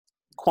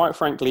quite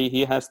frankly,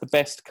 he has the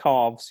best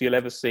calves you'll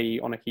ever see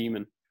on a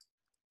human.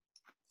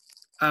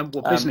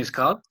 What business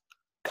card?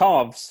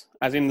 Calves,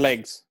 as in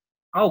legs.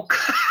 Oh,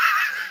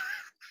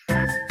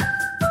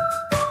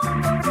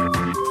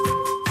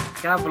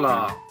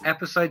 Gavlar,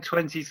 episode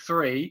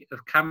 23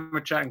 of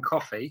Camera Chat and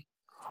Coffee.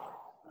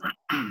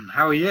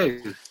 How are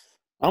you?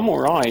 I'm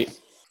all right.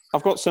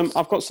 I've got some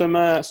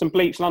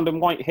bleached London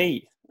white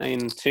heat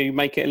in to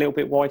make it a little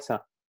bit whiter.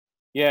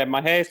 Yeah,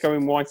 my hair's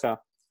going whiter.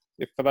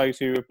 If for those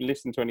who have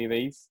listened to any of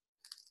these,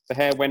 the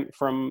hair went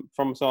from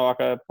sort of like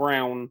a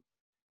brown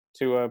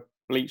to a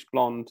bleached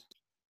blonde,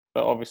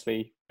 but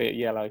obviously a bit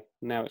yellow.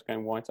 Now it's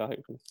going whiter,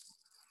 hopefully.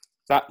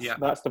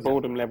 That's the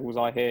boredom levels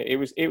I hear. It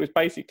was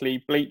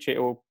basically bleach it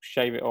or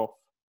shave it off.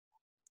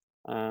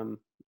 And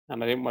I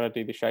didn't want to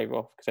do the shave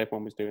off because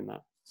everyone was doing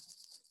that.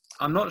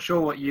 I'm not sure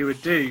what you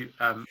would do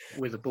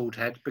with a bald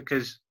head,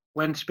 because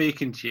when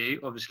speaking to you,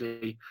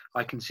 obviously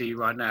I can see you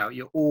right now,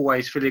 you're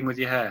always fiddling with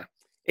your hair.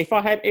 If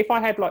I had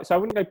like, so I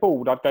wouldn't go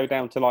bald, I'd go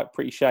down to like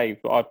pretty shaved,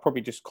 but I'd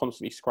probably just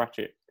constantly scratch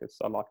it because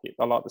I like it.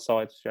 I like the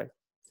sides shaved.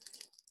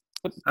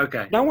 But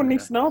okay. No one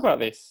needs to know about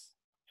this.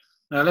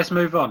 No, let's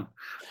move on.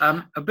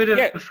 A bit of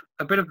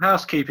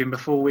housekeeping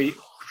before we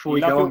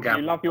go on,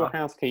 Gavin. You love your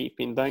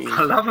housekeeping, don't you?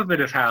 I love a bit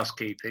of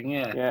housekeeping,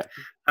 yeah. Yeah.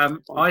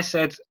 I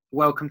said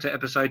welcome to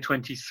episode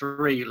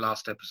 23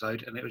 last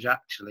episode, and it was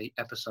actually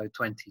episode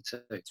 22.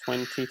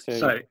 22.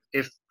 So,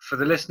 if for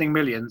the listening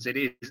millions, it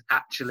is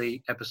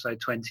actually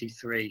episode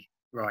 23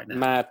 right now.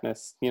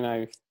 Madness,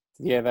 Yeah,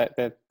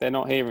 they're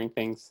not hearing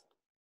things.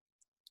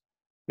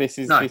 This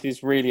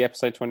is really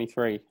episode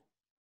 23.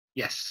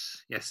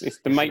 Yes.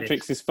 It's the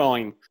Matrix is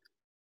fine.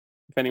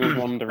 If anyone's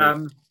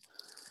wondering.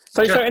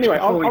 So anyway,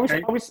 I was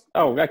going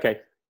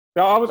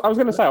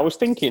to say I was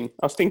thinking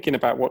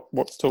about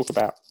what to talk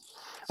about,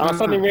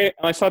 and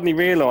I suddenly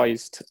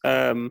realised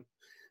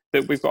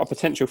that we've got a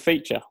potential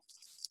feature,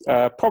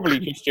 probably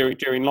just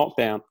during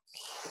lockdown,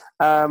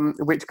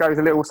 which goes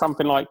a little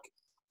something like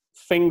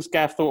things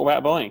Gav thought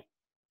about buying.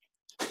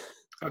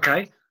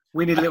 Okay,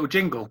 we need a little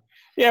jingle.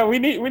 Yeah, we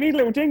need a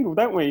little jingle,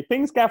 don't we?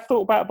 Things Gav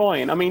thought about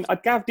buying. I mean,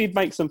 Gav did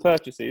make some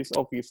purchases,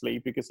 obviously,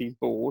 because he's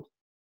bored.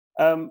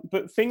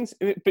 But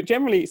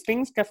generally, it's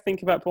things Gav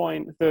think about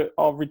buying that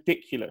are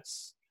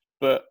ridiculous.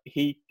 But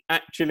he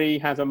actually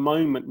has a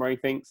moment where he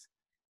thinks,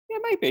 yeah,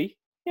 maybe.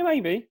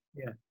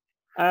 Yeah.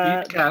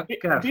 Gav,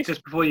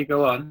 just before you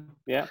go on,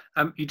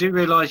 you do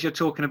realise you're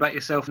talking about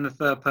yourself in the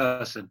third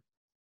person.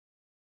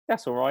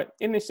 That's all right.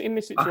 In this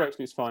situation,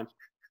 it's fine.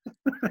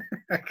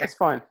 Okay. It's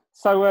fine.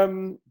 So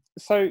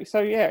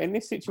yeah, in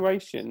this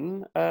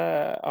situation,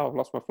 I've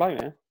lost my flow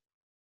now.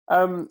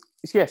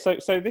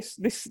 So this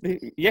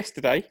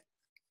yesterday,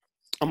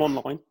 I'm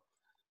online,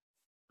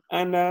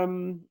 and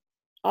I'm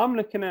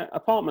looking at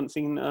apartments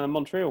in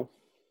Montreal.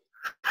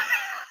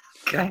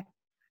 Okay.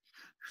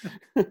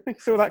 You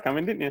saw that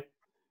coming, didn't you?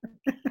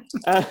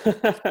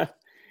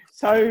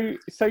 So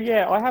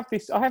yeah, I have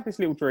this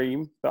little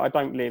dream that I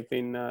don't live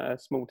in a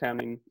small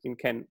town in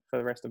Kent for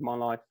the rest of my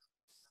life.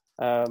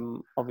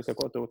 Obviously I've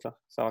got a daughter,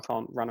 so I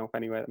can't run off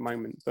anywhere at the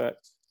moment, but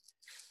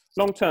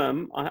long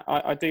term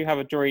I do have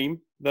a dream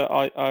that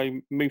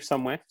I move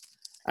somewhere,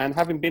 and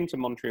having been to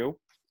Montreal,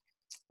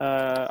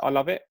 I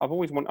love it. I've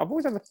always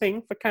had a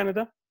thing for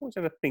Canada.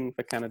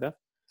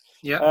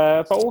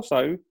 Yeah. But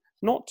also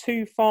not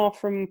too far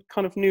from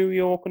kind of New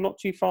York, or not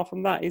too far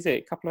from that, is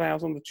it? A couple of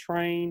hours on the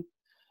train.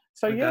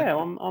 So okay. Yeah,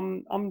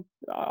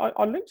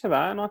 I looked at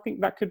that, and I think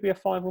that could be a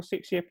 5 or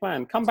 6 year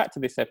plan. Come back to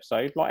this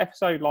episode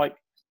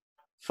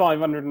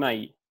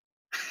 508.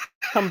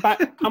 Come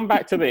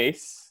back to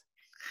this.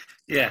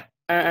 Yeah.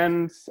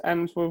 And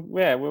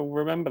we'll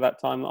remember that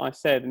time that I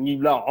said, and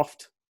you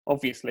laughed,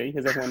 obviously,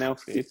 as everyone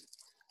else did.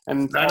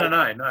 And no.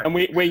 And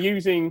we're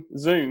using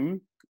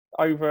Zoom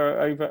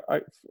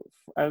over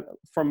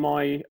from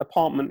my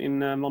apartment in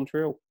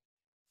Montreal.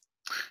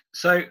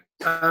 So,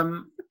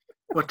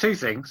 two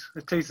things.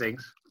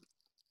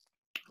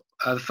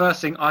 The first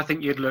thing, I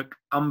think you'd look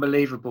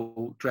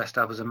unbelievable dressed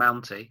up as a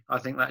Mountie. I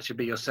think that should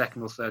be your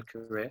second or third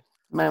career.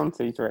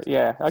 Mountie,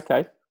 yeah,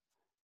 okay.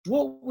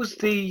 What was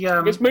the...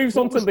 Which moves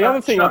on to the other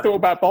thing I thought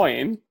about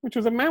buying, which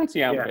was a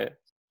Mountie outfit.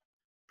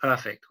 Yeah.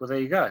 Perfect. Well, there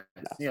you go.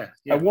 Yeah.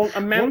 A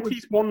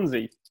Mountie's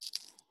onesie.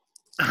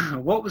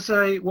 What was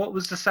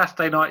the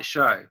Saturday night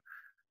show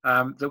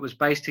that was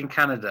based in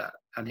Canada,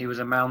 and he was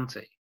a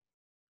Mountie?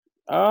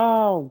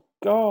 Oh,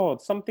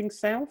 God. Something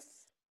South?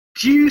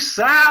 Due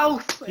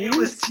South! It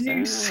was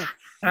Due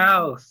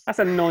South. That's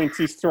a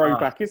 90s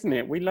throwback, isn't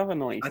it? We love a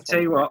 90s. I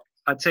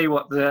tell you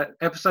what, the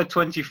episode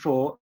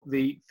 24,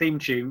 the theme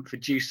tune for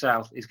Due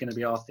South is going to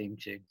be our theme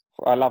tune.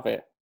 I love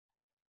it.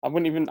 I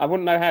wouldn't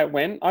know how it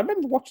went. I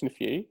remember watching a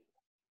few.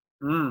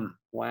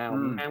 Wow,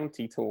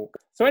 Mountie talk.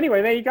 So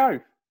anyway, there you go.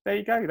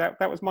 That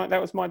was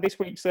my this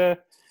week's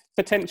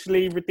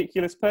potentially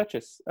ridiculous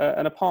purchase.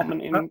 An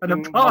apartment in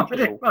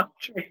Montreal.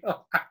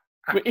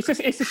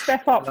 It's a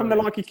step up from the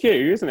Likey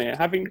Q, isn't it?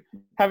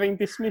 Having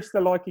dismissed the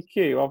Likey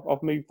Q,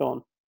 I've moved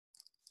on.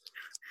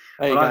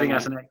 I think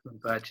that's an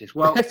excellent purchase.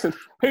 Well,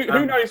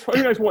 who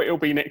knows what it'll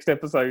be next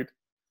episode?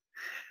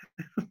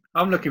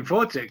 I'm looking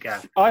forward to it,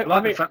 Gav. I I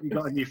like mean, the fact you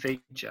got a new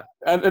feature.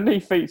 and a new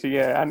feature,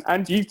 yeah,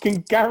 and you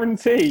can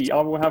guarantee I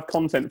will have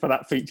content for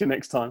that feature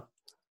next time.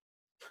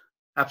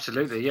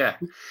 Absolutely, yeah.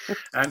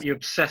 And you're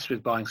obsessed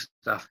with buying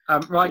stuff.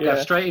 Right, Yeah.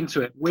 Gav, straight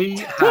into it. We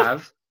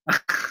have,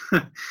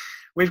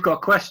 we've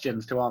got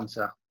questions to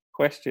answer.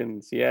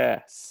 Questions,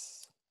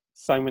 yes.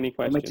 So many Do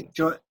questions.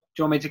 you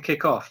want me to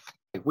kick off?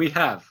 We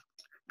have,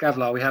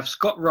 Gavlar, we have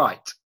Scott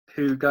Wright,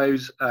 who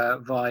goes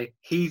by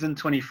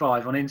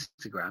Heathen25 on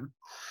Instagram.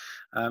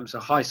 So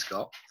hi,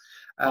 Scott.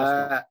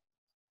 Hi, Scott.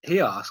 He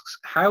asks,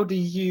 how do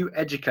you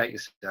educate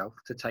yourself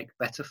to take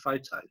better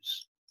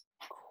photos?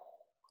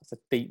 That's a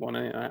deep one,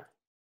 isn't it?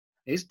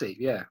 It's deep,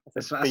 yeah.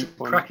 That's a deep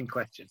one. cracking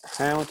question.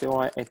 How do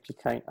I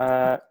educate?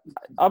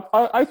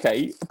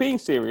 Okay, being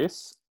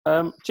serious,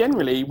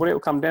 generally what it will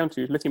come down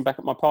to is looking back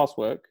at my past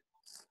work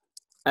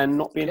and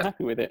not being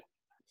happy with it.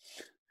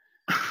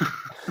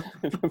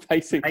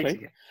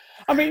 Basically.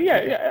 I mean,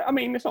 yeah. I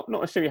mean, it's not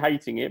necessarily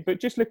hating it, but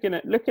just looking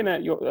at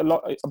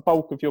a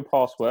bulk of your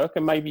past work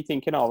and maybe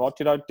thinking, oh,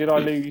 did I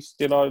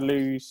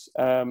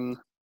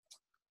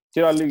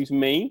lose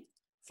me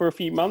for a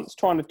few months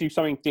trying to do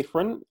something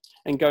different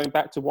and going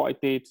back to what I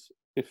did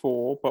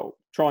before, but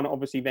trying to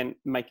obviously then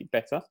make it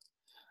better.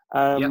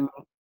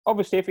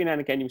 Obviously, every now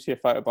and again you see a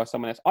photo by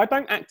someone else. I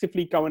don't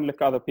actively go and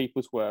look at other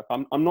people's work.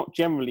 I'm not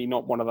generally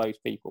not one of those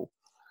people.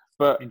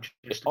 But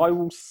I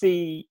will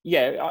see.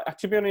 Yeah,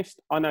 to be honest,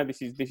 I know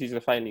this is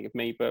a failing of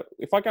me. But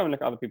if I go and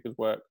look at other people's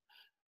work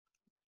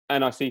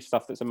and I see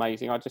stuff that's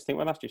amazing, I just think,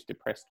 well, that's just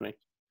depressed me.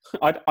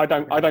 I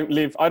don't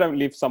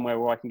live somewhere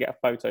where I can get a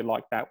photo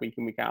like that week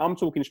in, week out. I'm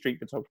talking street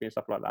photography and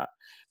stuff like that.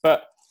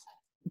 But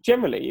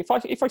generally, if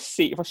I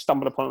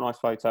stumble upon a nice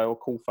photo or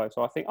cool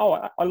photo, I think, oh,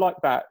 I like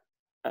that,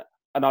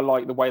 and I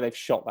like the way they've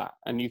shot that,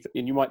 and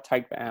you might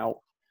take that out.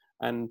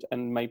 And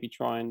maybe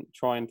try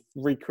and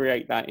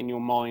recreate that in your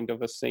mind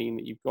of a scene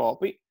that you've got,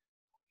 but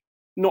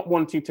not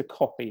wanting to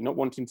copy, not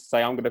wanting to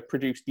say I'm going to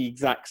produce the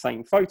exact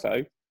same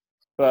photo,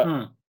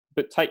 but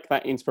take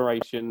that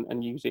inspiration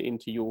and use it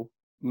into your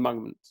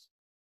moment.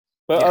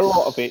 But a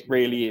lot of it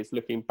really is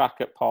looking back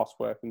at past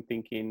work and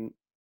thinking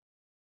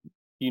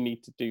you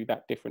need to do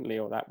that differently,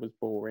 or that was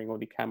boring, or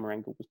the camera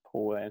angle was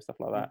poor there, and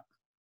stuff like that.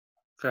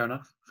 Fair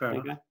enough.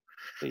 Okay.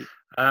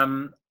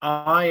 I'm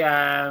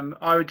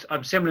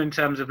similar in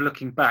terms of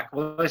looking back.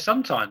 Although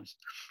sometimes,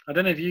 I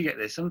don't know if you get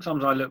this,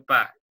 sometimes I look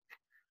back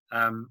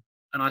and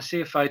I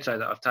see a photo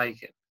that I've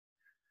taken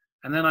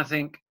and then I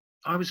think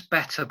I was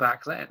better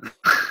back then.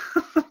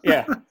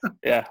 yeah.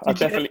 I've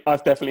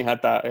definitely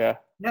had that.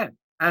 Yeah.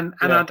 And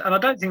I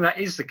don't think that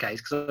is the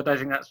case, because I don't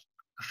think that's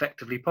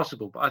effectively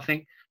possible. But I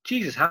think,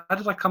 Jesus, how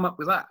did I come up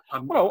with that?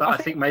 I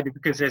think maybe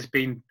because there's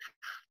been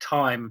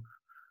time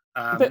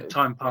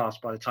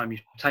passed by the time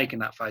you've taken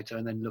that photo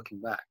and then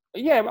looking back.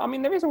 Yeah, I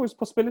mean, there is always a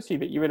possibility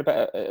that you're in a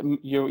better,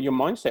 your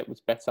mindset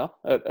was better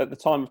at the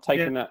time of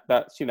taking that.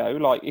 That's, you know,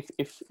 like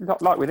if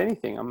like with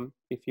anything,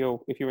 if you're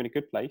in a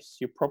good place,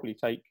 you'll probably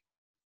take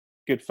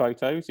good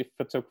photos if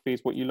photography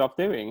is what you love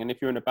doing. And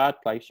if you're in a bad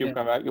place, you'll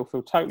go out, you'll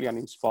feel totally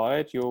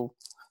uninspired. Your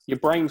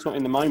brain's not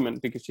in the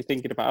moment because you're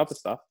thinking about other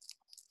stuff,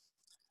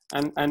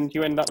 and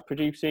you end up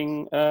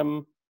producing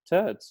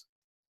turds.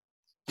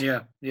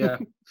 Yeah.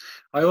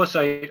 I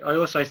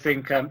also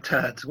think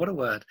turds. What a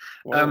word.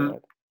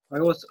 I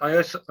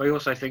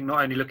also think,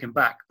 not only looking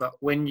back, but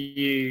when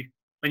you're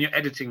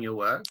editing your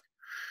work,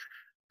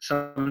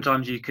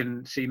 sometimes you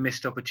can see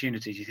missed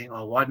opportunities. You think,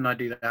 oh, why didn't I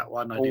do that?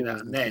 Why didn't I do that?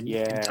 And then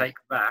you can take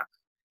that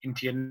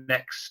into your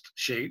next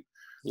shoot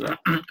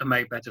and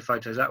make better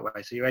photos that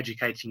way. So you're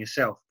educating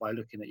yourself by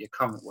looking at your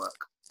current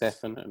work.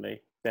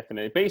 Definitely.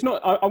 But it's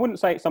not. I wouldn't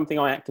say it's something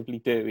I actively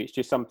do. It's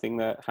just something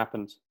that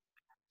happens.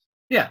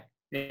 Yeah.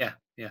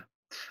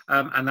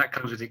 And that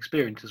comes with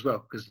experience as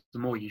well, because the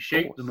more you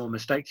shoot, the more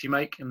mistakes you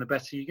make, and the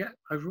better you get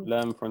overall.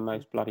 Learn from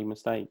those bloody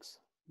mistakes.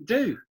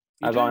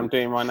 I'm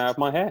doing right now with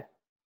my hair.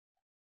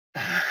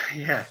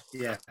 Yeah.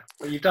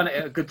 Well, you've done it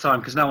at a good time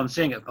because no one's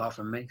seeing it apart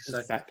from me. So.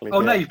 Exactly.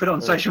 Oh no, you've put it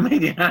on social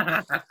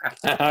media.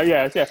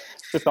 Yeah.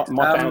 Just like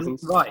my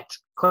thousands. Right.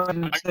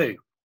 Question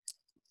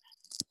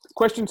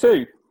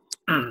two.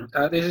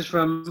 This is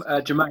from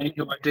Jermaine,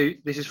 who I do.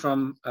 This is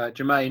from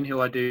Jermaine,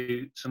 who I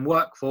do some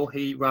work for.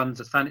 He runs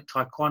a Thanet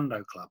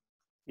Taekwondo club.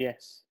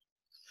 Yes.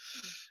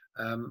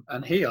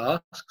 And he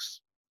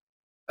asks,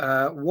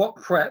 what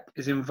prep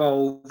is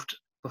involved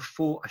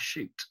before a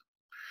shoot?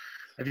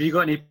 Have you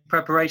got any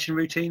preparation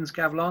routines,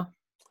 Gavlar?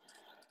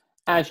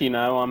 As you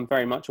know, I'm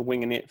very much a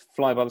winging it,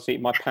 fly by the seat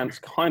of my pants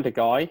kind of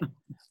guy.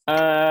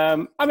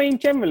 I mean,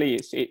 generally,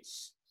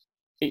 it's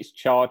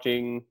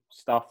charging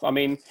stuff. I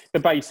mean, the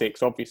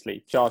basics,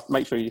 obviously.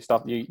 Make sure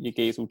your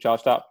gear's all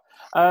charged up.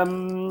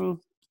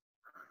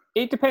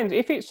 It depends.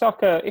 If it's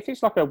like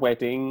a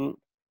wedding,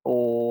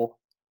 or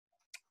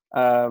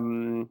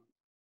if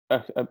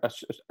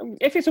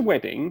it's a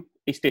wedding,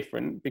 it's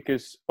different,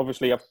 because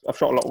obviously I've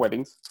shot a lot of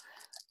weddings,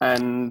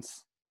 and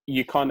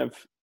you're a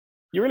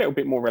little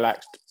bit more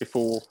relaxed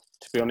before.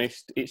 To be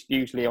honest, it's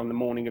usually on the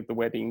morning of the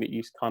wedding that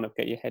you kind of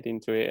get your head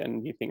into it,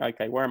 and you think,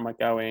 okay, where am I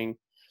going?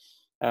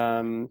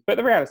 But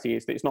the reality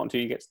is that it's not until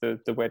you get to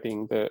the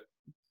wedding that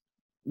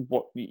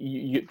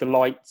the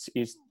light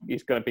is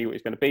going to be what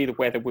it's going to be. The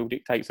weather will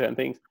dictate certain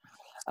things.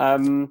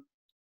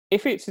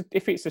 If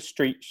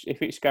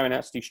it's going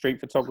out to do street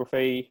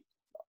photography,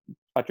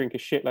 I drink a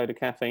shitload of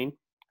caffeine.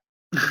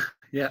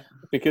 Yeah,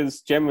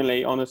 because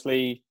generally,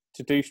 honestly,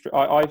 to do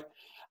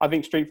I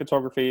think street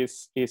photography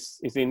is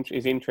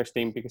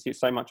interesting because it's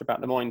so much about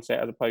the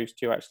mindset as opposed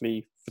to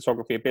actually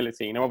photography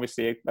ability. Now,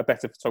 obviously, a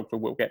better photographer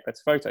will get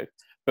better photos,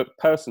 but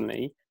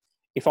personally,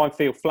 if I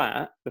feel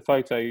flat, the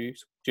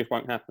photos just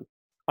won't happen.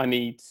 I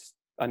need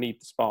the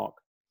spark,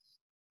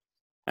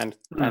 and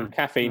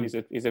caffeine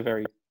is a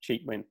very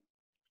cheap win.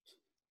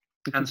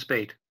 And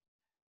speed.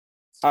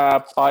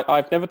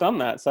 I've never done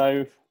that,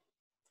 so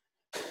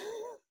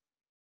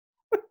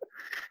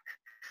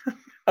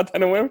I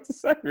don't know what to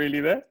say really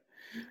there.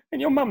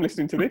 And your mum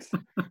listening to this?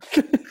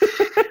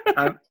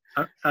 No,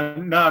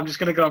 I'm just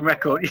going to go on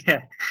record.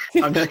 Yeah,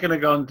 I'm just going to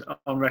go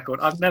on record.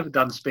 I've never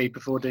done speed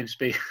before doing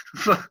speed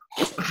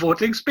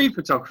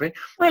photography.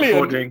 Brilliant.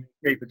 Before doing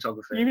speed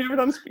photography.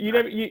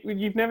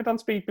 You've never done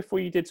speed before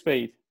you did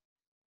speed.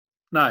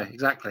 No,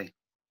 exactly.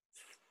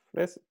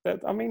 That's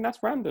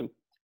random.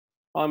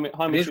 Hi,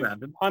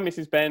 random. Hi,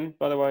 Mrs. Ben.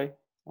 By the way,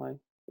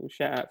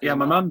 shout out. Yeah,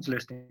 my mum's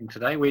listening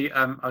today.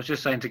 I was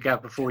just saying to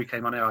Gav before we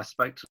came on air, I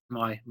spoke to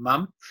my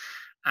mum,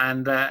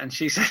 and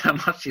she said how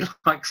much she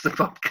likes the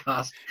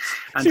podcast,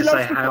 and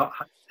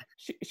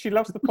she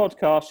loves the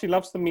podcast. She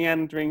loves the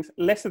meanderings.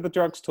 Less of the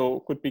drugs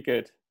talk would be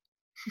good.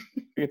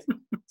 Good.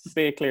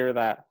 Steer clear of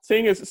that.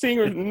 Seeing as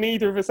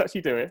neither of us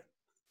actually do it.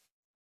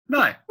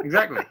 No,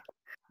 exactly.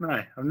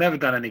 No, I've never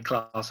done any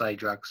Class A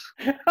drugs.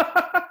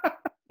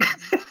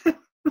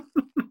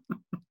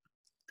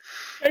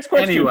 Next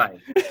question.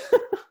 Anyway.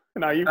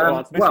 No, you've got to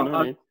answer this one,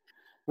 haven't you?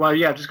 Well,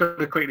 yeah, just got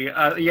to quickly.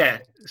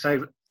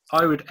 So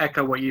I would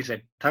echo what you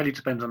said. Totally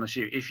depends on the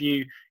shoot. If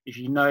you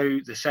know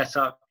the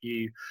setup,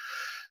 you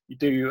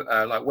do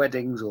like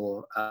weddings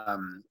or a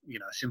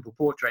simple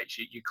portrait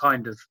shoot. You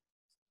kind of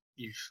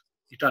you've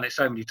done it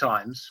so many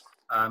times.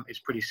 It's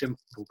pretty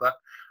simple. But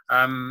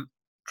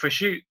for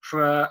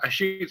a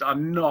shoot that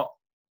I'm not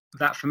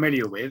that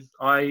familiar with,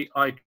 I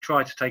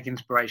try to take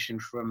inspiration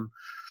from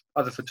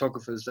other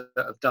photographers that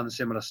have done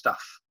similar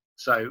stuff.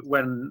 So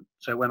when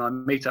I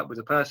meet up with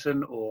a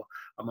person or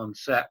I'm on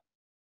set,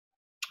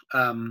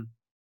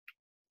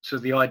 so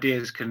the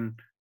ideas can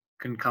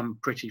come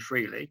pretty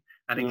freely,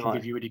 and it can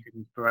give you really good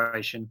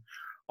inspiration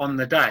on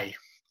the day.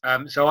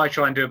 So I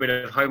try and do a bit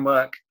of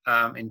homework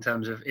in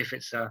terms of if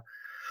it's a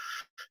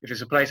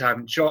place I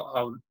haven't shot,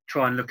 I'll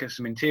try and look at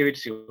some interior to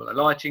see what the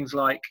lighting's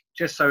like,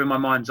 just so in my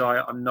mind's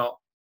eye I'm not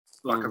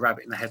like a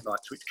rabbit in the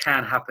headlights, which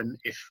can happen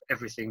if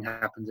everything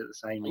happens at the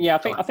same time. Yeah,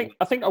 I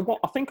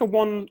think a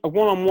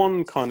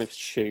one-on-one kind of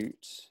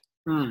shoot.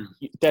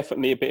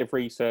 Definitely a bit of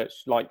research.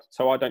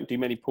 So I don't do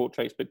many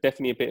portraits, but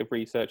definitely a bit of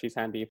research is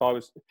handy. To be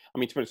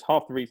honest,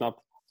 half the reason I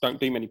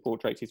don't do many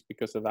portraits is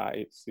because of that.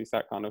 It's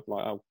that kind of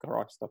like, oh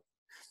Christ, stuff.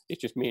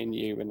 It's just me and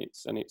you, and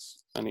it's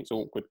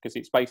awkward because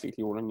it's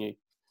basically all on you.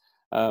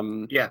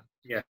 Yeah.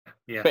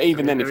 But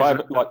even then, if I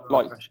have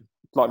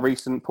like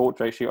recent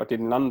portrait shoot I did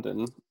in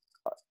London.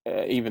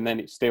 Even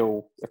then, it's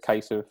still a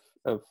case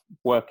of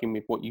working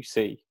with what you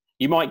see.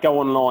 You might go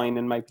online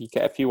and maybe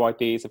get a few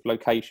ideas of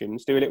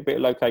locations, do a little bit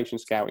of location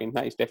scouting.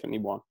 That is definitely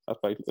one, I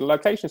suppose. The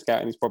location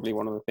scouting is probably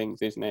one of the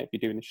things, isn't it, if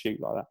you're doing a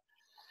shoot like that?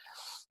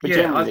 But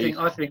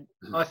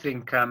I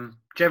think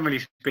generally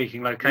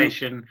speaking,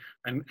 location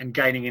and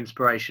gaining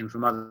inspiration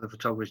from other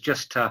photographers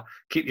just to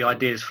keep the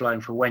ideas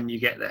flowing for when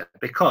you get there.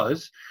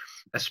 Because,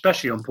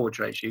 especially on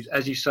portrait shoots,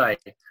 as you say,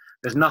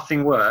 there's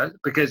nothing worse,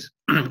 because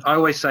I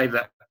always say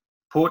that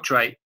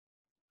portrait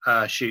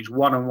shoots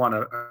one-on-one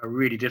are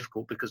really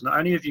difficult, because not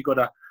only have you got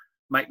to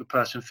make the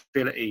person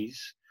feel at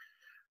ease,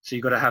 so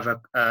you've got to have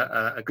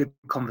a good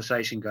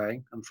conversation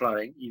going and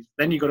flowing.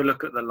 Then you've got to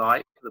look at the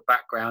light, the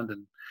background,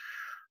 and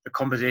the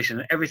composition,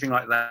 and everything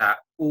like that,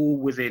 all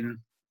within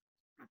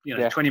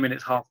 20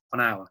 minutes, half an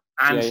hour,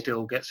 and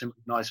still get some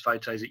nice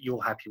photos that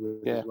you're happy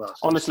with as well. So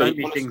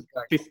honestly,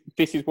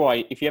 this is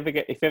why if you ever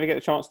get the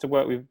chance to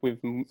work with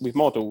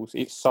models,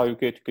 it's so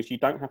good, because you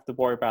don't have to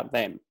worry about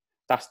them.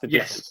 That's the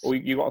difference. Or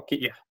you got to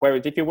keep.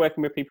 Whereas if you're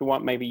working with people who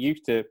aren't maybe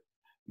used to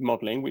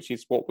modelling, which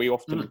is what we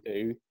often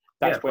do,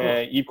 that's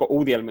where you've got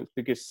all the elements,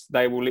 because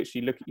they will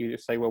literally look at you and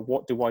say, well,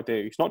 what do I do?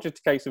 It's not just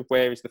a case of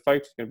where is the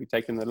photo going to be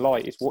taken, the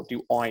light. It's what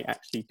do I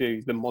actually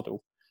do, the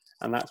model,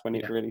 and that's when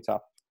it's really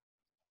tough.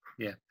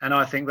 Yeah, and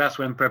I think that's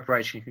when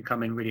preparation can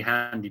come in really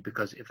handy,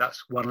 because if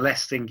that's one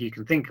less thing you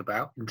can think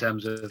about in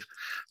terms of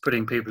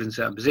putting people in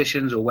certain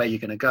positions or where you're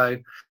going to go,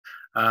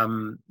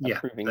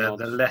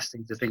 the less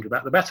things to think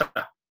about, the better.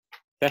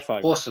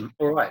 Defo. Awesome.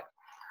 All right.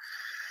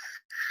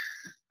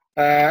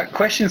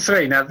 Question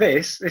 3. Now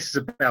this is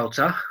a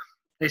belter.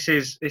 This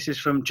is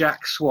from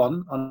Jack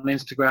Swan on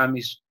Instagram.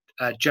 He's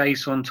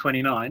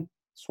JSwan29.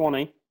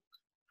 Swanee.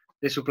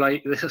 This is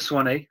Swanee.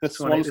 The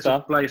Swanee. This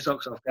will play your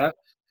socks off, Gav.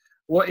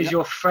 What is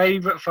your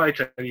favourite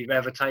photo you've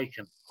ever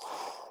taken?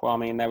 Well, I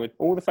mean, there were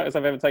all the photos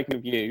I've ever taken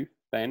of you,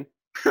 Ben.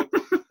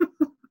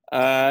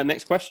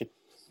 Next question.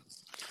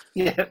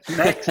 Yeah,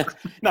 next.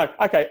 No,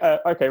 okay,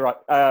 okay, right.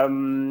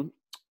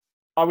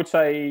 I would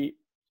say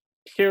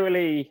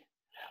purely.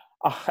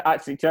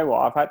 Actually, do you know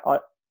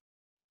what?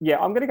 Yeah,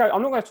 I'm going to go.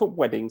 I'm not going to talk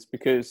weddings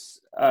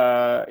because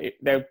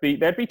there'd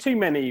be too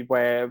many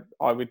where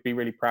I would be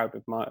really proud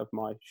of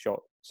my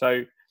shot.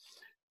 So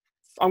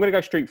I'm going to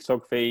go street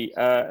photography.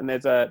 And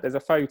there's a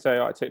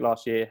photo I took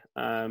last year,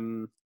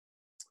 and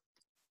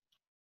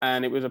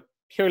it was a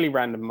purely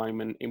random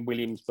moment in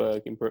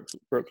Williamsburg in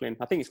Brooklyn.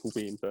 I think it's called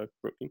Williamsburg,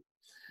 Brooklyn.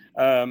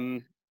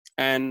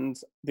 And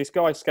this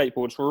guy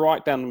skateboards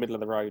right down the middle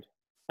of the road,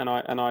 and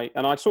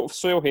I sort of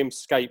saw him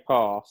skate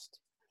past.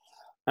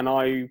 And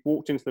I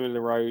walked into the middle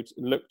of the road,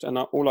 looked, and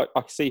I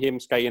see him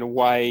skating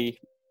away,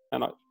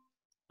 and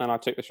I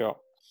took the shot.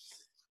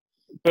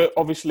 But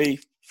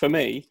obviously, for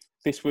me,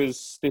 this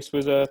was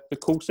the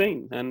cool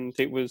scene, and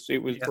it was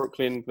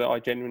Brooklyn that I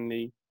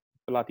genuinely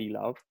bloody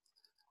love,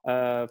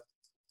 and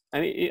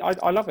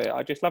I love it.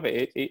 I just love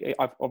it.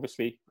 I've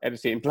obviously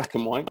edited it in black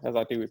and white, as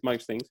I do with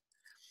most things.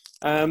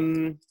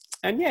 And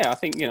yeah, I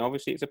think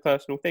obviously it's a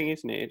personal thing,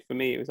 isn't it? For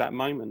me, it was that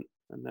moment,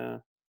 and.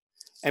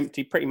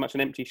 Pretty much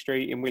an empty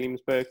street in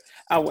Williamsburg.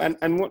 Oh,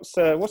 and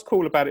what's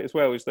cool about it as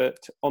well is that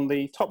on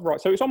the top right,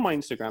 so it's on my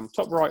Instagram,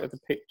 top right of the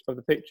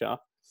picture,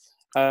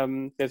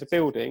 there's a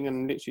building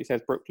and literally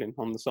says Brooklyn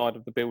on the side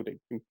of the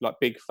building, in like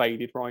big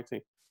faded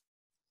writing,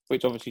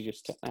 which obviously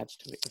just adds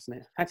to it, doesn't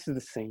it? Adds to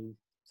the scene.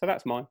 So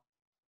that's mine.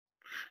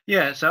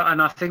 Yeah. So,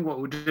 and I think what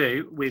we'll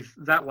do with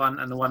that one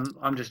and the one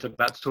I'm just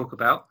about to talk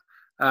about,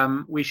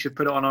 we should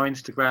put it on our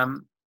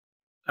Instagram.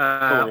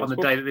 On the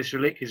day that this is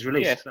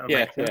released.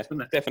 Yeah,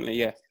 definitely,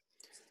 yeah.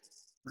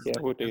 Yeah,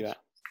 we'll do that.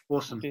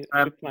 Awesome. Good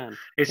plan.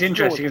 It's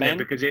interesting, isn't it?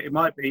 Because it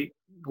might be.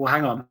 Well,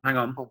 hang on.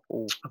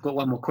 Oh. I've got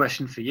one more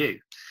question for you.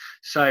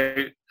 So,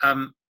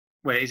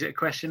 wait, is it a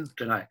question?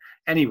 Don't know.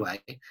 Anyway,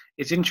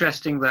 it's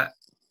interesting that.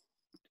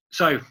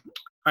 So,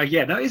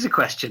 yeah, no, it is a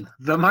question.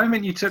 The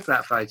moment you took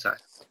that photo,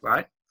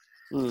 right?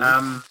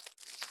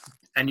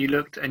 And you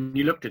looked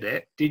at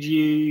it. Did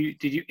you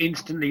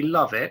instantly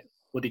love it,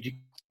 or did you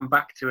come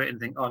back to it and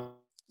think, oh?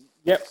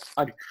 Yep,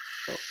 I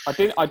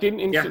didn't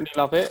instantly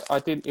love it.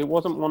 It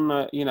wasn't one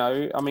that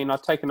I mean,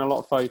 I've taken a lot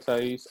of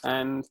photos,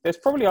 and there's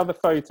probably other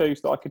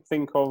photos that I could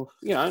think of.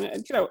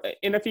 And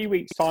in a few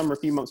weeks' time or a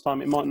few months'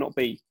 time, it might not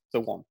be the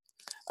one.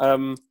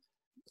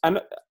 And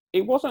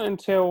it wasn't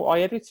until I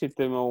edited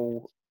them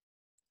all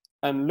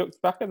and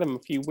looked back at them a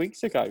few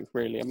weeks ago,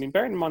 really. I mean,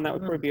 bearing in mind that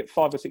would probably be at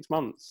 5 or 6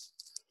 months.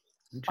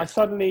 I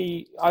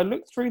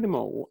looked through them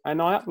all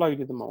and I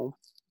uploaded them all.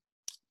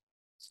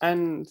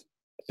 And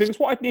because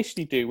what I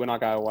initially do when I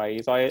go away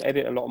is I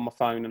edit a lot on my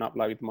phone and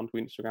upload them onto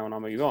Instagram and I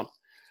move on.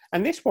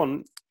 And this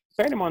one,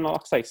 bearing in mind,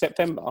 like I say,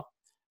 September,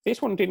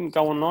 this one didn't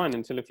go online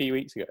until a few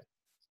weeks ago.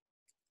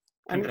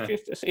 And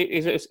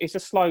it's a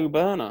slow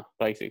burner,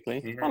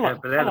 basically. Yeah,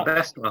 but they're the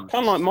best ones.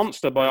 Kind of like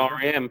Monster by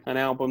R.E.M., an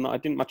album that I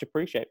didn't much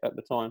appreciate at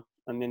the time,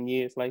 and then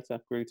years later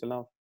grew to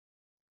love.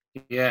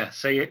 Yeah,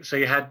 so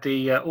you had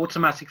the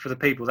Automatic for the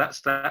People.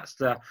 That's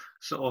the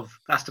sort of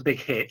the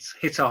big hit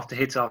after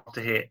hit after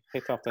hit.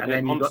 And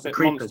then Monster,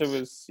 you got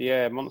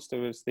the Monster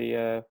was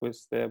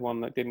the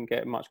one that didn't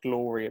get much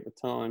glory at the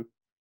time.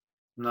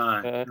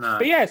 No.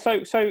 But yeah, it's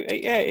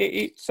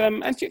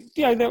and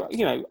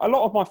a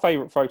lot of my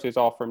favourite photos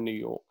are from New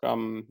York.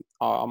 I'm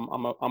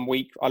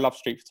weak. I love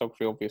street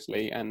photography,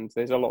 obviously, and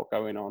there's a lot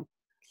going on.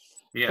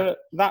 Yeah. But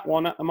that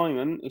one at the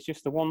moment is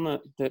just the one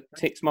that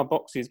ticks my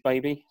boxes,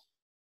 baby.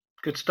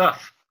 Good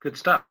stuff.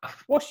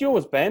 What's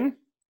yours, Ben?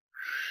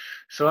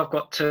 So I've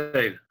got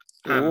two.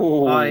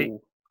 I'm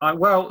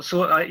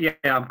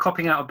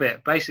copying out a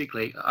bit.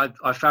 Basically,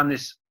 I found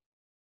this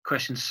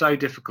question so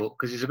difficult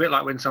because it's a bit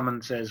like when someone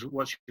says,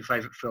 "What's your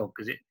favourite film?"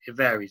 Because it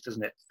varies,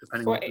 doesn't it,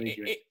 depending on what mood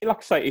you're in. Like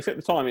I say, it's at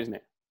the time, isn't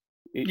it?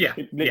 You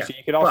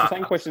could ask the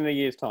same question in a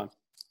year's time.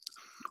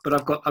 But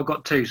I've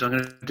got two, so I'm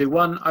going to do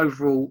one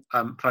overall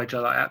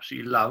photo that I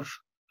absolutely love.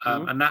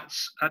 And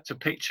that's a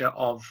picture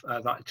of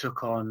that I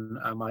took on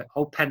my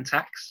old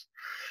Pentax,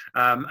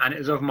 and it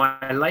was of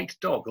my late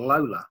dog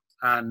Lola,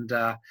 and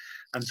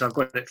so I've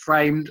got it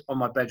framed on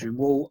my bedroom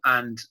wall,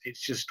 and it's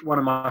just one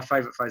of my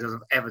favourite photos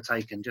I've ever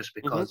taken, just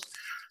because.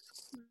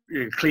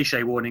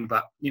 Cliche warning,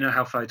 but you know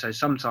how photos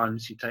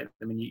sometimes you take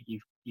them and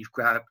you've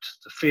grabbed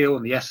the feel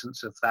and the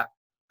essence of that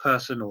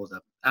person or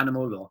the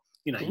animal, or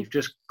you've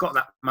just got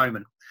that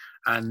moment.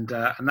 And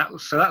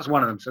that's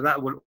one of them. So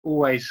that will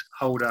always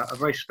hold a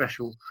very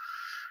special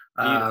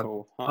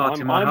Beautiful. part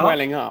in my heart. I'm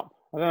welling up.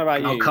 I don't know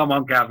about you. Oh, come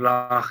on,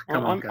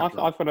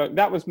 Gavlar.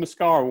 That was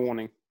mascara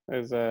warning.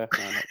 It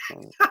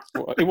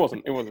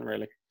wasn't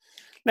really.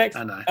 Next.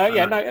 I know.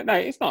 No,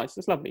 it's nice.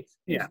 It's lovely.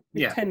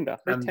 It's tender.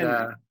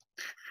 Tender.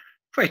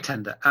 Very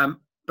tender.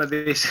 But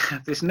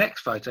this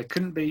next photo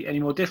couldn't be any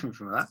more different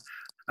from that,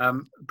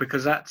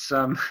 because that's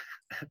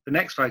the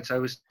next photo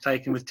was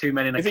taken with two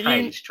men in a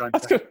cage.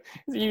 Is it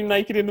you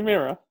naked in the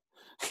mirror?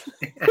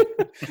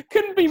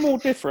 Couldn't be more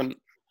different.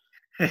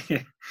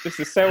 Just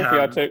a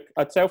selfie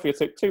I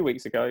took 2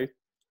 weeks ago.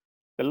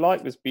 The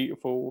light was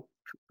beautiful.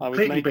 I was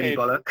completely Billy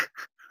Bollock.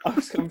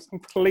 I'm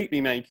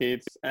completely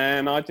naked,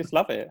 and I just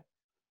love it.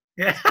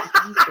 Yeah.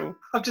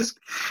 I just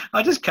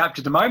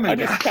captured the moment. I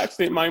just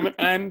captured the moment,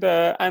 and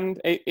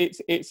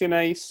it's in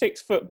a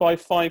 6 foot by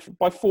 4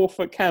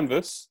 foot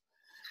canvas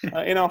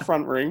in our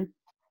front room.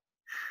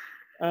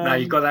 No,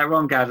 you got that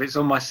wrong, Gav. It's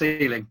on my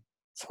ceiling.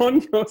 It's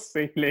on your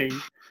ceiling.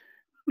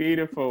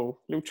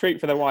 Beautiful. Little treat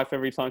for the wife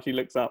every time she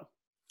looks up.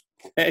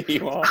 There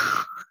you are.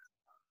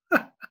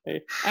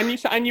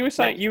 And you were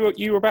saying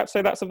you were about to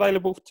say that's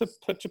available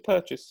to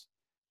purchase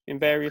in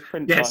various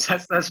print Yes,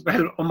 sites. that's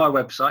available on my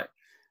website.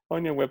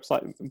 On your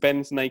website,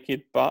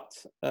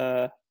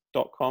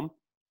 bensnakedbutt.com.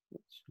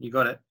 You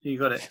got it.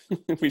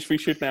 Which we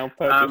should now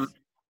purchase.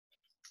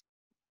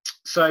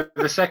 So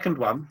the second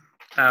one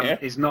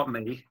is not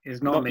me.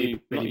 Is not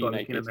me. Billy Bob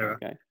in a mirror.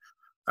 Okay.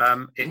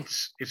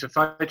 It's a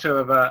photo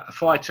of a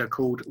fighter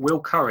called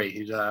Will Curry,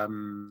 who's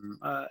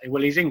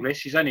well, he's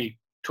English. He's only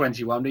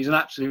 21. But he's an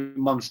absolute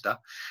monster.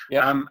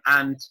 Yep.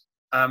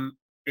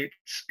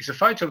 It's a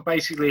photo of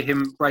basically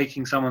him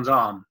breaking someone's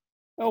arm.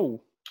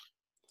 Oh.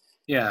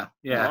 Yeah.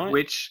 Right.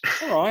 Which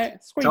all right.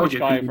 Told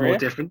you it could be more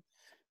different.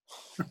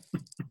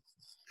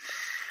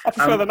 I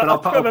prefer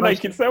the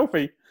naked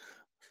selfie.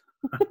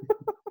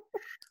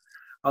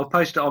 I'll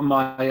post it on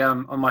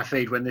my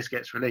feed when this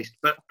gets released.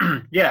 But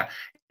yeah,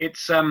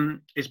 it's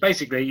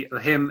basically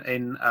him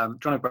in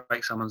trying to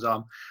break someone's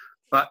arm,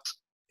 but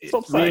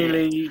Stop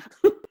really.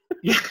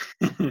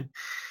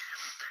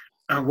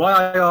 And why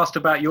I asked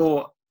about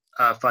your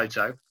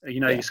photo,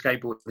 your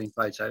skateboarding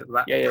photo,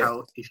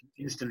 how he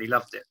instantly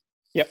loved it.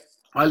 Yep.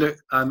 I look.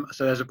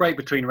 So there's a break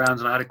between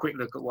rounds, and I had a quick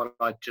look at what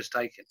I'd just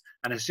taken.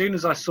 And as soon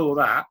as I saw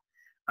that,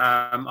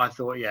 I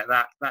thought,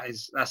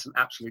 that's an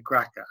absolute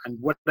cracker. And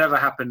whatever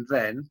happened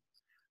then,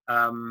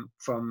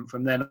 from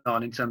then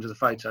on in terms of the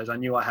photos, I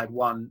knew I had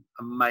one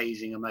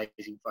amazing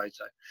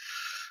photo.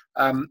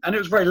 And it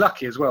was very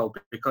lucky as well,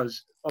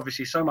 because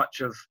obviously so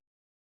much of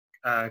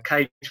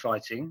cage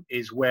fighting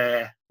is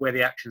where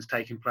the action's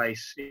taking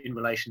place in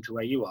relation to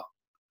where you are.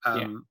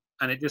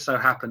 And it just so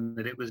happened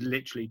that it was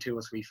literally 2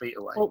 or 3 feet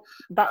away. Well,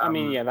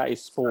 that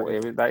is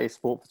sport. That is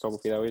sport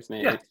photography, though, isn't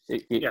it? Yeah.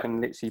 It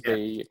can literally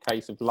be a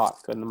case of luck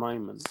at the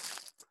moment.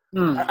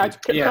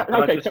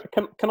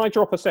 Can I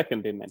drop a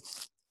second in then?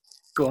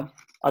 Go on.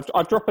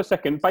 I'll drop a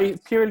second,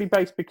 purely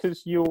based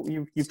because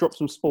you've dropped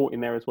some sport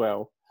in there as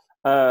well.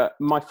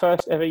 My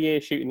first ever year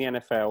shooting the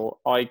NFL,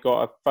 I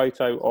got a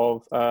photo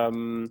of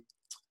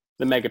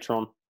the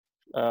Megatron,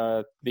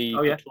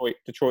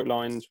 Detroit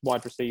Lions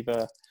wide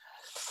receiver.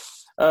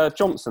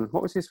 Johnson.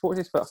 What was his? I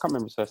can't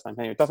remember his first name.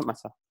 Anyway, it doesn't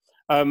matter.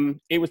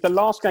 It was the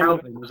last game.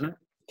 Calvin, wasn't it?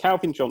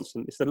 Calvin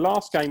Johnson. It's the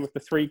last game of the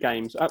 3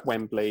 games at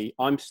Wembley.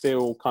 I'm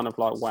still kind of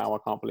like, wow, I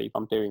can't believe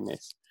I'm doing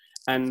this.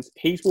 And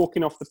he's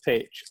walking off the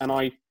pitch, and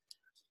I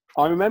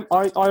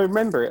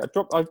remember it.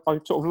 I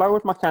sort of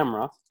lowered my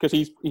camera because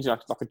he's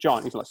like a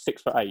giant. He's like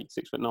 6'8",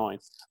 6'9".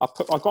 I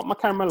got my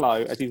camera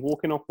low as he's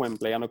walking off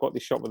Wembley, and I got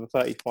this shot with a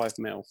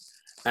 35mm.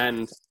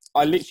 And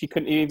I literally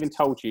couldn't even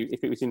told you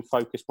if it was in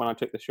focus when I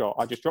took the shot.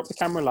 I just dropped the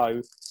camera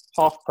low,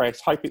 half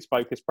press, hope it's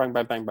focused, bang,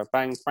 bang, bang, bang,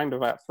 bang, banged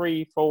about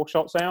 3-4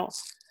 shots out.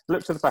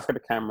 Looked at the back of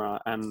the camera,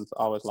 and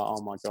I was like,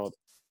 oh my god.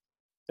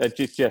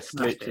 Just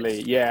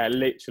literally, yeah.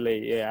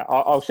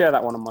 I'll share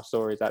that one on my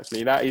stories.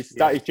 Actually, that is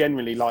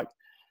generally like.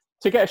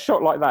 To get a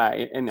shot like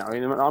that, I'm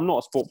not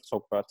a sport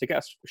photographer. To get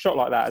a shot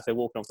like that as they're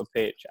walking off the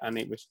pitch, and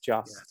it was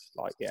just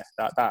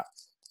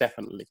that's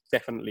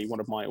definitely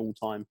one of my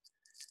all-time.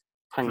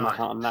 Hang my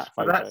hat on that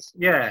photo.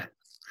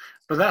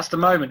 But that's the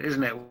moment,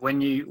 isn't it?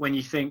 When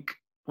you see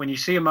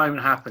a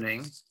moment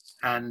happening,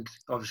 and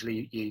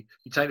obviously you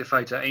take the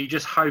photo, and you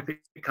just hope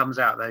it comes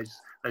out those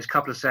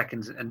couple of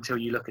seconds until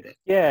you look at it.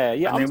 Yeah.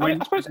 And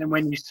then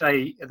when you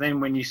see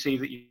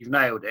that you've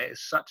nailed it,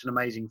 it's such an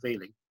amazing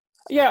feeling.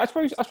 Yeah, I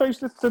suppose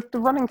the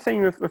running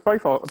theme of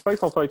both our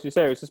photos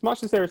there is, as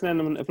much as there is an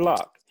element of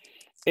luck,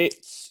 it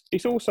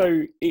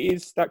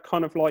is that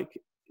kind of like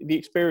the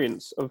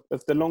experience of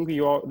the longer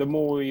you are, the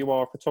more you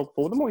are a photographer,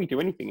 or the more you do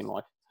anything in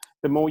life,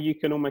 the more you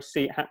can almost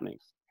see it happening.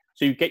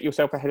 So you get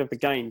yourself ahead of the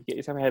game, get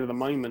yourself ahead of the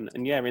moment,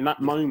 and in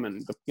that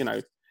moment,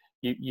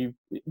 you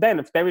then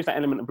if there is that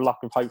element of luck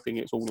of hoping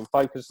it's all in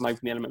focus and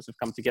hoping the elements have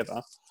come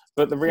together,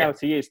 but the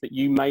reality is that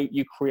you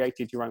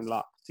created your own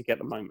luck to get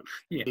the moment.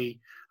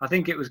 I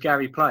think it was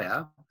Gary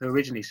Player who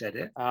originally said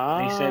it.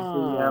 And he said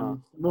the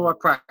more I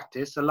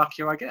practice, the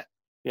luckier I get.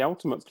 The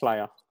ultimate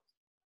player.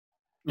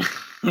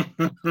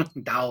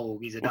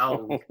 Dog, he's a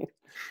dog.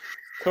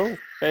 Cool,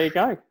 there you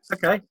go.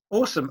 Okay,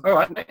 awesome. All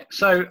right,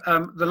 so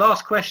the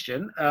last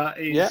question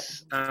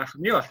is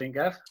from you, I think,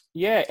 Gav.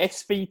 Yeah,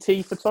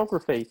 SVT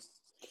Photography.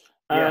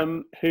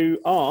 Who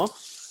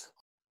asks,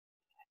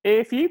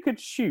 if you could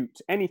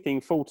shoot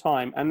anything full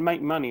time and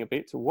make money of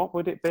it, what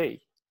would it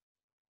be?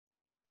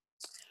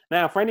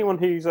 Now, for anyone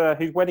whose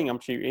wedding I'm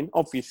shooting,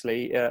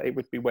 obviously it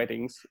would be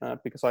weddings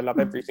because I love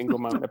every single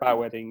moment about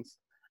weddings,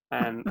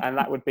 and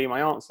that would be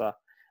my answer.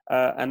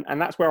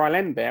 And that's where I'll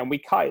end there, and we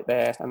cut it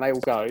there, and they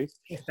all go.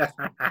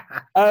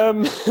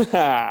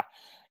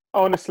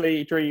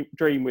 Honestly,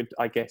 dream would,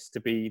 I guess, to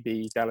be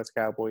the Dallas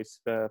Cowboys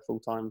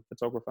full-time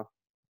photographer.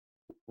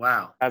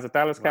 Wow. As a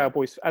Dallas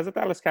Cowboys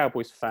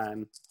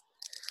fan,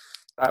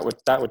 that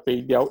would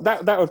be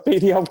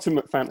the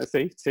ultimate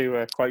fantasy,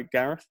 to quote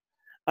Gareth.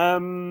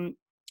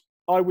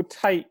 I would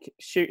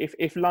shoot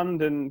if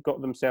London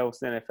got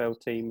themselves an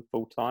NFL team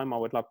full time. I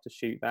would love to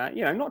shoot that.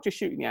 You know, not just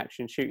shooting the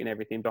action, shooting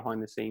everything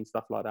behind the scenes,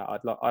 stuff like that.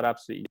 I'd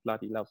absolutely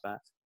bloody love that.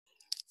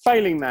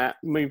 Failing that,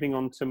 moving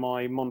on to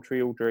my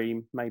Montreal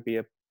dream, maybe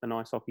a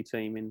nice hockey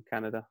team in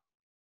Canada.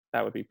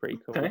 That would be pretty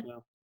cool as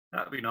well.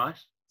 That'd be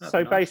nice.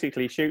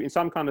 Basically, shooting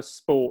some kind of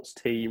sports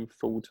team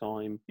full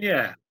time.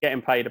 Yeah.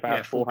 Getting paid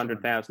about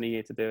 $400,000 a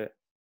year to do it.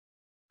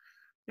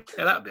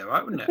 Yeah, that'd be all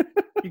right, wouldn't it?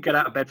 You'd get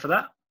out of bed for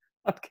that.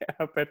 I'd get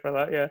out of bed for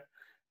that. Yeah.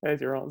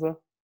 There's your answer.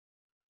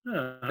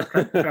 Oh,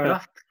 okay, fair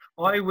enough.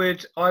 I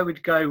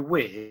would go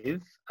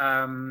with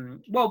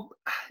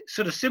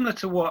sort of similar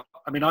to what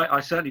I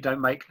certainly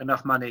don't make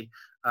enough money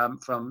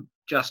from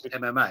just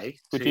MMA.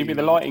 Would you be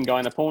the lighting guy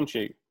in a porn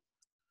shoot?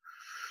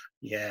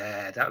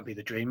 Yeah, that would be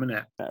the dream, wouldn't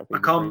it? I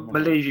can't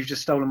believe you've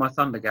just stolen my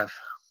thunder, Gav.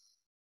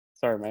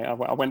 Sorry, mate.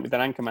 I went with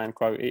an Anchorman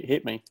quote. It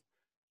hit me.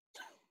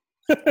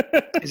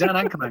 Is that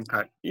an Anchorman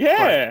quote?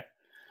 Yeah.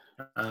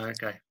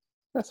 Okay.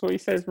 That's what he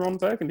says. Ron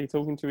Burgundy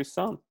talking to his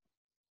son.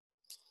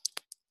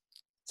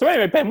 So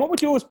anyway, Ben, what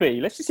would yours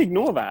be? Let's just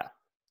ignore that.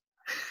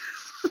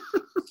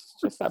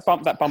 Just that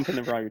bump in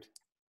the road.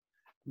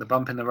 The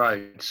bump in the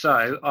road.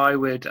 So I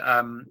would,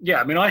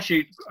 I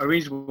shoot a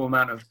reasonable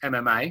amount of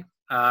MMA.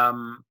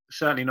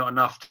 Certainly not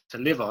enough to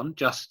live on,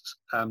 just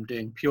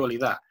doing purely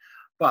that.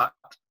 But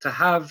to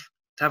have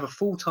a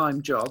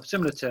full-time job,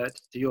 similar to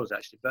yours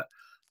actually, but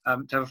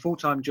to have a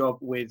full-time job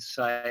with,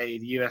 say,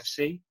 the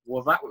UFC,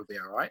 well, that would be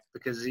all right,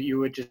 because you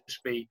would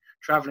just be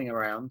traveling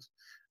around,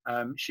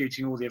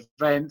 shooting all the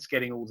events,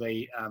 getting all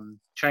the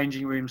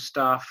changing room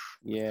stuff.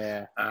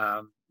 Yeah.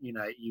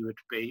 You would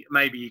be,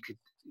 maybe you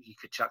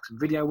could chuck some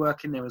video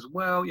work in there as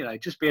well.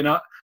 Just be an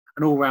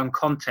all-round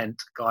content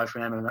guy for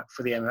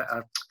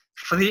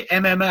the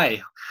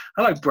MMA.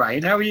 Hello,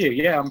 Brain. How are you?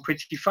 Yeah, I'm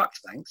pretty fucked,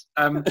 thanks.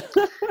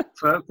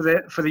 For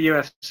the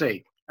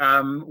UFC,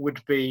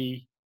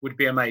 would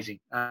be amazing.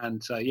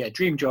 And so,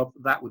 dream job.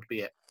 That would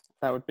be it.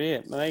 That would be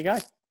it. There you go.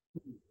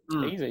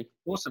 Easy.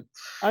 Awesome.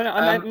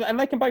 And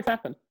they can both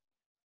happen.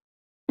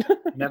 You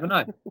never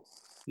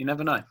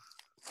know.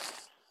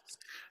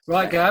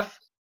 Right, Gav.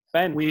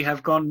 Ben, we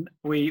have gone.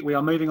 We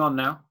are moving on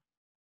now.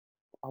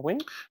 Are we?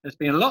 There's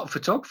been a lot of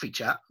photography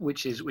chat,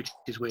 which is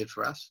weird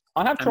for us.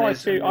 I have tried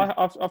to.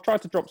 I've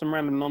tried to drop some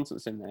random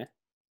nonsense in there.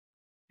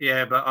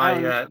 Yeah, but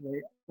I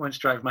went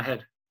straight over my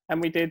head.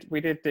 And we did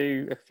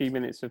do a few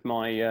minutes of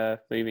my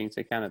moving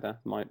to Canada,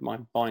 my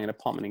buying an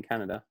apartment in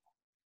Canada.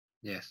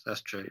 Yes,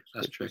 that's true.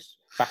 That's true.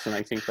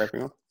 Fascinating for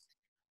everyone.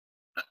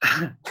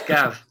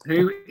 Gav,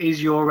 who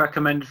is your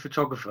recommended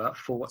photographer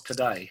for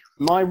today?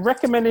 My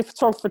recommended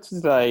photographer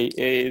today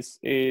is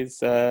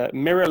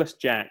Mirrorless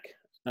Jack.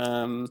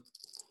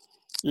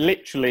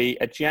 Literally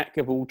a jack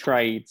of all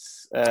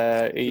trades.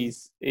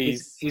 Is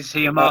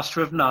he a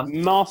master of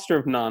none? Master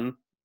of none.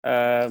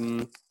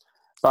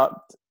 But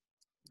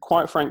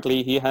quite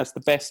frankly, he has the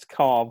best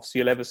calves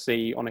you'll ever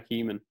see on a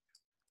human.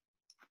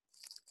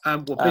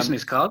 What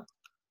business card?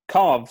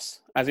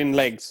 Calves, as in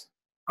legs.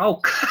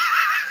 Oh.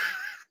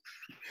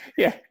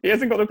 Yeah, he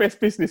hasn't got the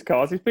best business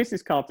cards. His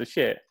business cards are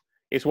shit.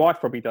 His wife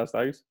probably does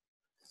those.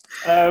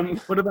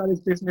 What about his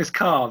business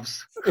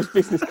calves? His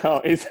business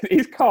calves.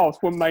 His calves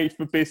were made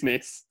for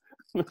business.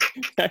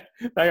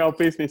 They are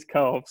business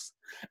calves.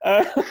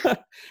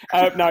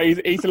 No,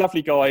 he's a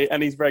lovely guy,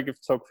 and he's a very good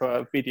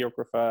photographer,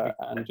 videographer,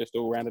 and just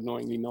all round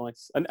annoyingly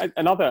nice. And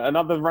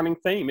another running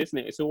theme, isn't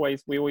it?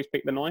 We always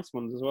pick the nice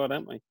ones as well,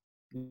 don't we?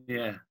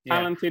 Yeah.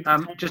 Talented.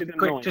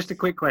 Just a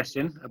quick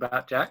question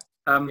about Jack.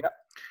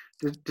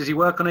 Does he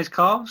work on his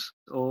calves,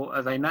 or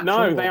are they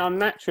natural? No, they are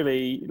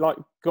naturally, like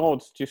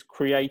God just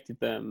created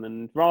them,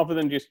 and rather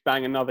than just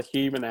bang another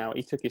human out,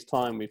 he took his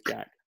time with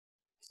Jack.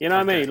 You know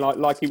what I mean?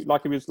 Like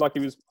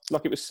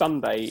it was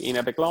Sunday. He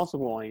had a glass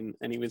of wine,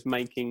 and he was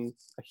making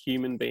a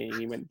human being.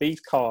 He went, "These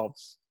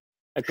calves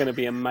are going to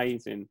be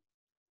amazing."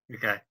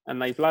 Okay.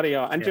 And they bloody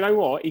are. And do you know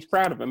what? He's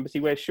proud of them, but he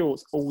wears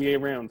shorts all year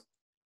round.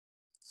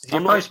 Is he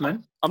a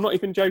postman? I'm not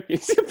even joking.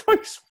 He's a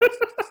postman.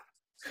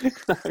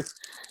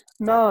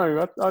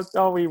 No,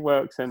 he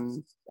works,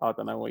 and I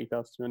don't know what he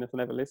does, to be honest. I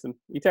never listen.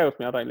 He tells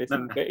me I don't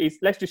listen. No. But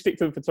let's just stick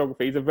to the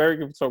photography. He's a very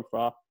good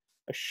photographer,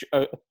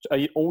 a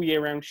all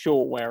year round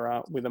short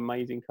wearer with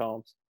amazing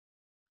calves.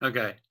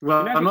 Okay.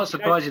 Well, I'm not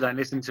surprised you don't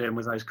listen to him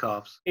with those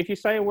calves. If you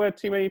say a word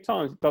too many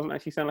times, it doesn't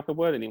actually sound like a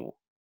word anymore.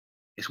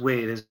 It's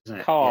weird, isn't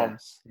it?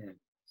 Calves. Yeah.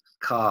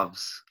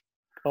 Calves.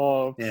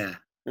 Calves. Yeah.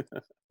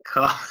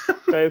 Calves.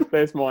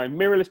 there's mine.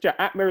 Mirrorless Jack,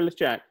 at Mirrorless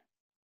Jack.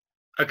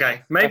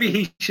 Okay, maybe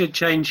he should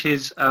change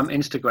his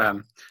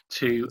Instagram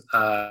to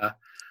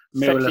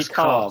Mirrorless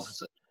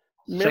Calves.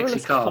 Sexy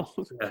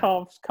Calves. Yeah.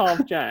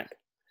 Calves Jack.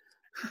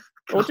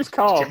 Or just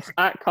calves,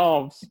 at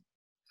calves.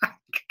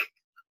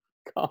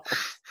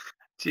 Calves.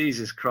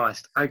 Jesus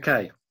Christ.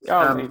 Okay.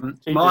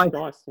 Jesus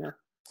Christ, yeah.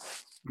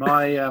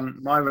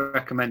 my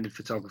recommended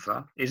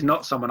photographer is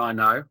not someone I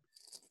know,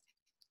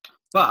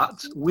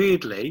 but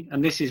weirdly,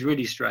 and this is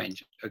really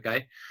strange.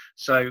 Okay,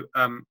 so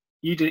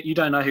you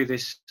don't know who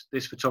this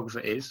photographer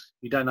is.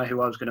 You don't know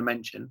who I was going to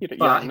mention, You don't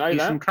but know he's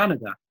that? from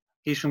Canada.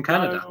 He's from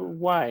Canada. No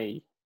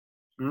way.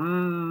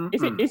 Mm-mm.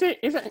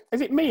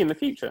 Is it me in the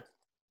future?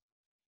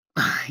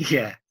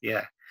 Yeah.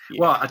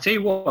 Well, I tell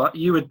you what,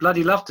 you would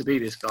bloody love to be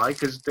this guy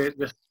because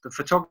the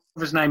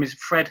photographer's name is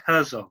Fred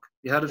Herzog.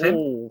 You heard of him?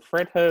 Oh,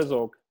 Fred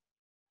Herzog.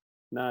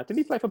 No, did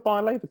he play for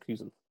Bayer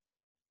Leverkusen?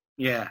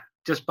 Yeah,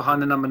 just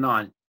behind the number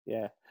 9.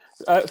 Yeah.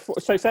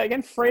 So say it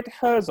again, Fred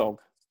Herzog.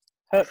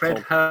 Fred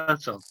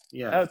Herzog.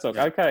 Yeah. Herzog.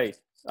 Yeah.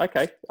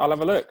 Okay. I'll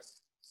have a look.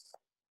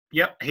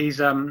 Yep. He's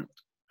the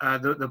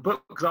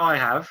book that I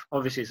have.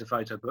 Obviously, it's a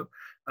photo book.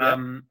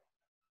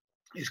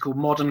 It's called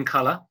Modern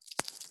Color.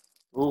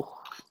 Ooh.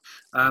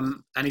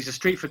 And he's a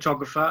street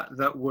photographer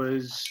that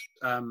was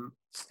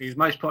he was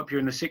most popular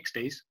in the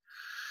 60s.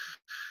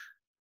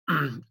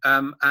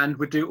 And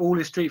would do all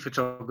his street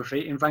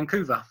photography in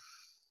Vancouver.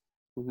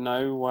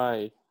 No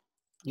way.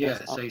 Yeah,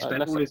 so he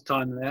spent all his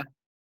time there.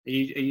 Are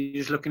you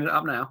just looking it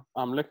up now?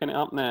 I'm looking it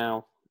up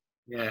now.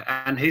 Yeah,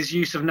 and his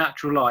use of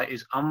natural light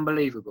is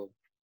unbelievable.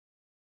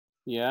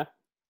 Yeah.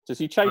 Does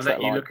he chase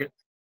that light?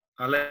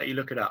 I'll let you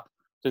look it up.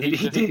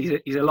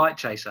 He's a light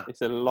chaser.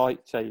 It's a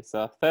light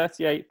chaser.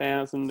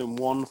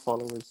 38,001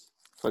 followers.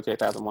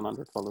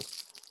 38,100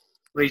 followers.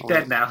 Well, he's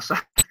dead now, so...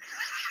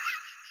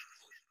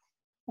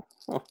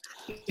 Don't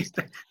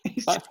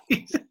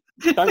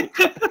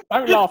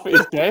laugh at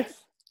his death.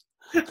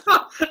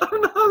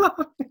 I'm not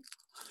laughing.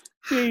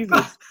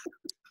 Jesus.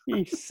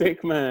 You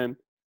sick man.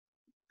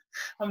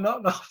 I'm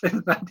not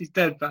laughing that he's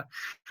dead, but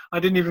I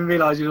didn't even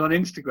realise he was on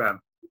Instagram.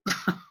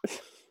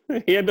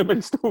 He hadn't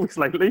been stories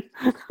lately.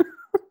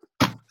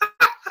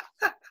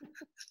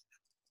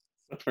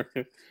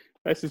 Sorry.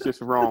 This is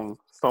just wrong.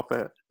 Stop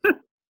it.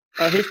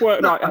 His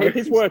work,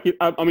 his work.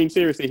 I mean,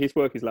 seriously, his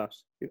work is lush.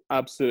 It's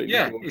absolutely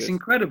gorgeous. It's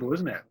incredible,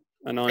 isn't it?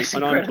 And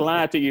I'm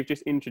glad that you've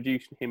just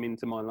introduced him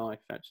into my life.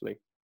 Actually,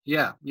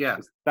 yeah.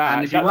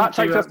 That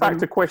takes us back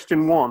to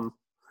question 1.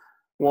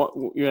 What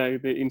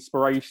the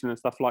inspiration and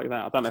stuff like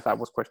that. I don't know if that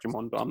was question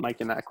 1, but I'm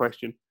making that a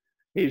question.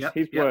 His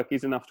work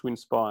is enough to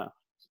inspire.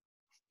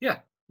 Yeah.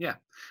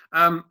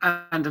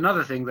 And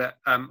another thing that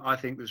I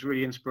think was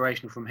really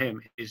inspirational from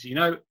him is,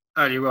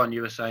 earlier on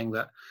you were saying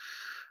that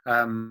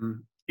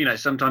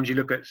sometimes you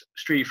look at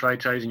street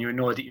photos and you're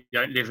annoyed that you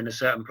don't live in a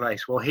certain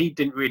place. Well, he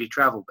didn't really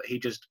travel, but he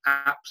just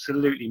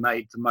absolutely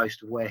made the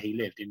most of where he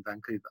lived in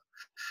Vancouver.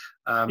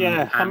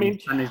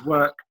 And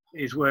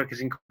his work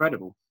is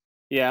incredible.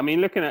 Yeah, I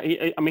mean,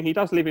 he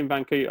does live in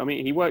Vancouver. I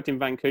mean, he worked in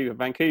Vancouver.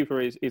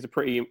 Vancouver is a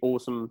pretty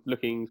awesome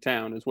looking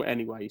town as well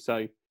anyway,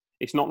 so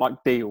it's not like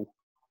Deal.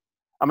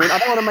 I mean, I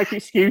don't want to make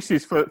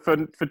excuses for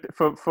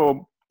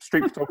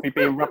street photography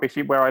being rubbish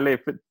where I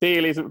live, but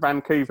Deal isn't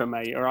Vancouver,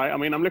 mate, all right? I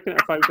mean, I'm looking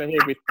at a photo here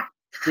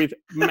with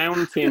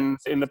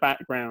mountains in the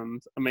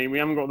background. I mean, we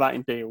haven't got that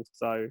in Deal,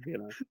 so,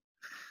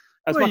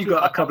 You've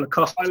got a couple of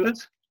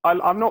costards.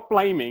 I'm not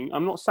blaming.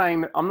 I'm not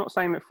saying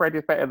that Fred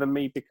is better than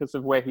me because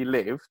of where he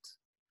lived,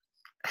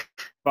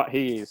 but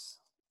he is,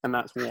 and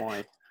that's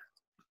why.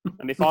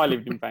 And if I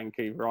lived in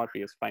Vancouver, I'd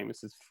be as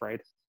famous as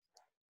Fred.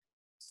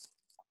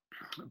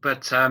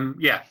 But so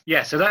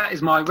that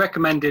is my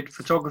recommended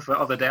photographer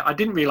of the day. I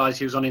didn't realise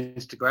he was on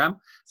Instagram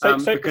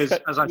because,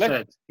 as I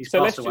said, he's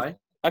passed away.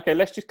 Okay,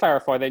 let's just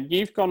clarify then.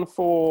 You've gone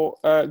for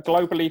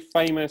globally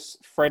famous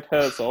Fred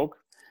Herzog.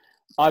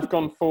 I've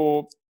gone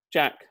for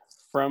Jack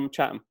from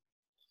Chatham.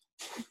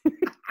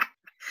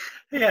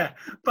 Yeah,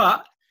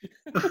 but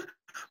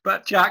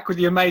Jack with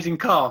the amazing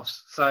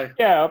calves. So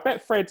yeah, I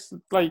bet Fred's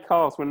bloody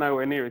calves were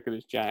nowhere near as good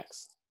as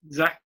Jack's.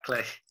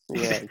 Exactly.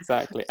 Yeah,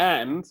 exactly.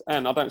 And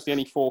I don't see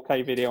any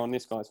 4K video on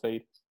this guy's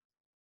feed.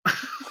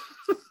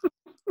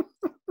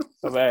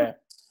 So there.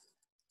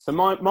 So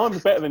mine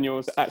was better than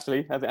yours,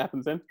 actually, as it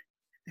happens then.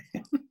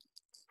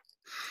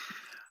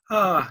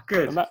 Oh,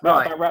 good. And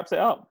that wraps it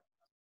up.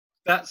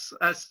 That's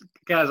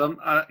Gaz.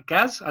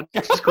 Gaz? I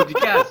just called you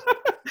Gaz.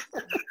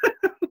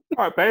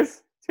 All right,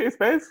 Bez. Cheers,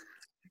 Bez.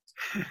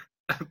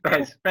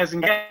 Bez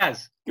and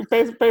Gaz.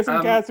 Bez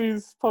and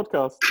Gaz's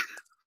podcast.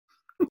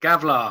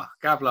 Gavlar.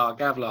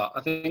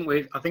 I think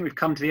we've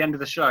come to the end of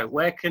the show.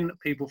 Where can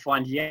people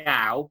find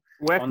Yao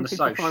on the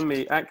social? Where can people find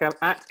me?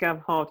 At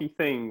Gav Hardy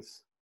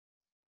Things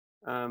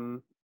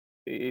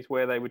is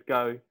where they would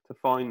go to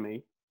find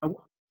me.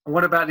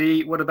 What about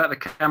the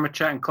Camera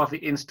Chat and Coffee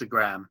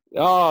Instagram?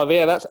 Oh,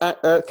 yeah, that's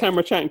at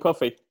Camera Chat and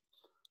Coffee.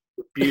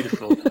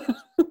 Beautiful.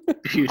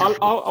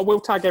 I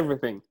will tag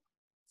everything.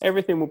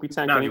 Everything will be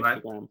tagged on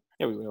Instagram. Won't.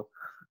 Yeah, we will.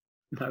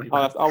 No,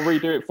 I'll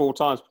redo it 4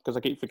 times because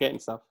I keep forgetting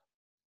stuff.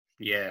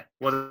 Yeah.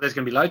 Well, there's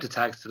going to be loads of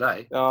tags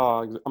today.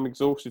 Oh, I'm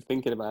exhausted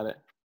thinking about it.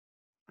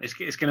 It's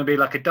going to be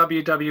like a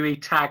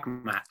WWE tag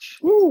match.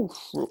 Ooh,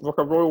 like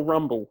a Royal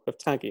Rumble of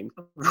tagging.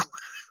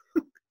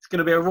 It's going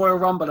to be a Royal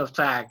Rumble of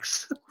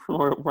tags.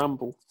 Royal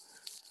Rumble.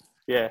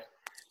 Yeah.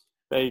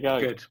 There you go.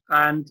 Good.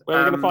 And where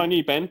are we going to find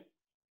you, Ben?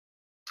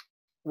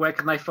 where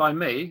can they find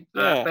me?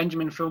 Yeah.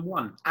 Benjamin Film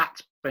 1,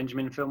 at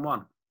Benjamin Film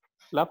 1.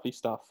 Lovely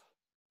stuff.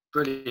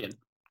 Brilliant.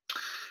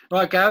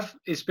 Right, Gav,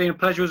 it's been a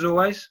pleasure as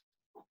always.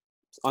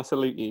 I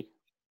salute you.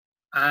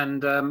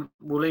 And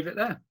we'll leave it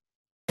there.